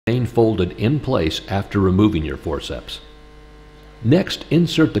remain folded in place after removing your forceps. Next,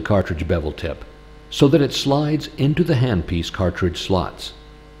 insert the cartridge bevel tip so that it slides into the handpiece cartridge slots.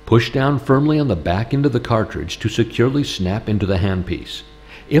 Push down firmly on the back end of the cartridge to securely snap into the handpiece.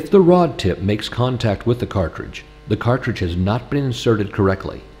 If the rod tip makes contact with the cartridge has not been inserted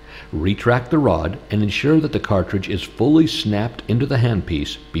correctly. Retract the rod and ensure that the cartridge is fully snapped into the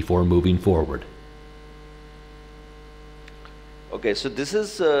handpiece before moving forward. Okay, so this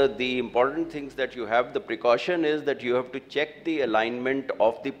is the important things that you have. The precaution is that you have to check the alignment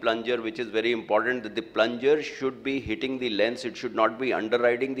of the plunger, which is very important, that the plunger should be hitting the lens. It should not be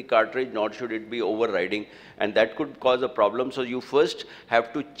underriding the cartridge, nor should it be overriding, and that could cause a problem. So you first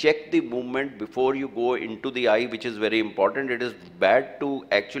have to check the movement before you go into the eye, which is very important. It is bad to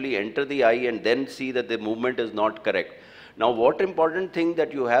actually enter the eye and then see that the movement is not correct. Now, what important thing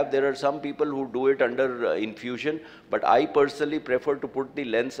that you have, there are some people who do it under infusion, but I personally prefer to put the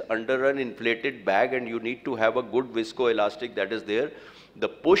lens under an inflated bag, and you need to have a good viscoelastic that is there. The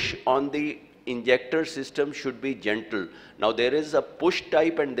push on the injector system should be gentle. Now, there is a push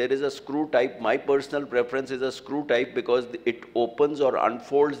type and there is a screw type. My personal preference is a screw type because it opens or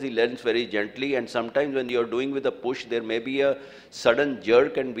unfolds the lens very gently, and sometimes when you are doing with a push, there may be a sudden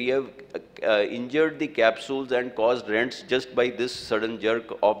jerk, and we have injured the capsules and caused rents just by this sudden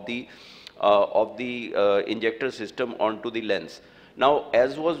jerk of the injector system onto the lens. Now,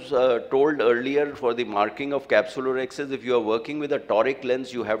 as was told earlier, for the marking of capsular access, if you are working with a toric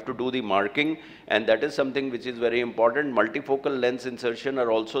lens, you have to do the marking, and that is something which is very important. Multifocal lens insertion are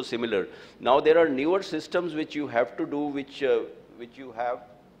also similar. Now, there are newer systems which you have to do, which you have.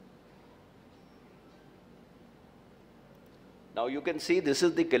 Now, you can see this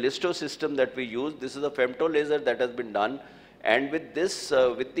is the Callisto system that we use. This is a femto laser that has been done. And with this,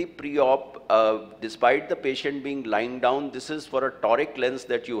 with the pre-op, despite the patient being lying down, this is for a toric lens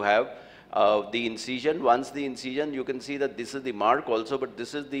that you have. The incision, once the incision, you can see that this is the mark also, but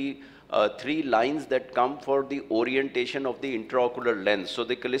this is the 3 lines that come for the orientation of the intraocular lens. So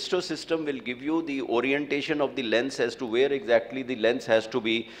the Callisto system will give you the orientation of the lens as to where exactly the lens has to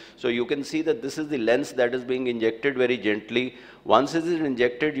be. So you can see that this is the lens that is being injected very gently. Once it is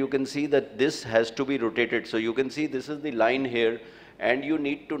injected, you can see that this has to be rotated. So you can see this is the line here, and you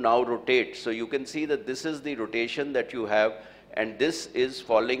need to now rotate. So you can see that this is the rotation that you have, and this is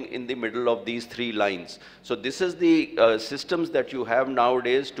falling in the middle of these 3 lines. So this is the systems that you have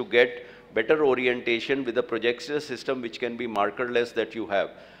nowadays to get better orientation with a projector system which can be markerless that you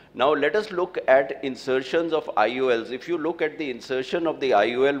have. Now let us look at insertions of IOLs. If you look at the insertion of the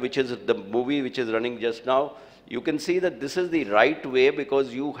IOL, which is the movie which is running just now, you can see that this is the right way,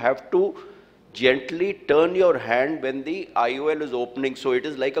 because you have to gently turn your hand when the IOL is opening. So it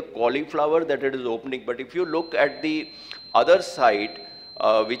is like a cauliflower that it is opening. But if you look at the other side,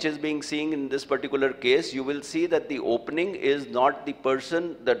 which is being seen in this particular case, you will see that the opening is not, the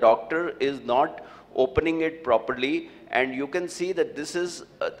person, the doctor is not opening it properly, and you can see that this is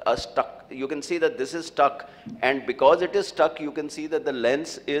stuck. You can see that this is stuck, and because it is stuck, you can see that the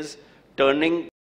lens is turning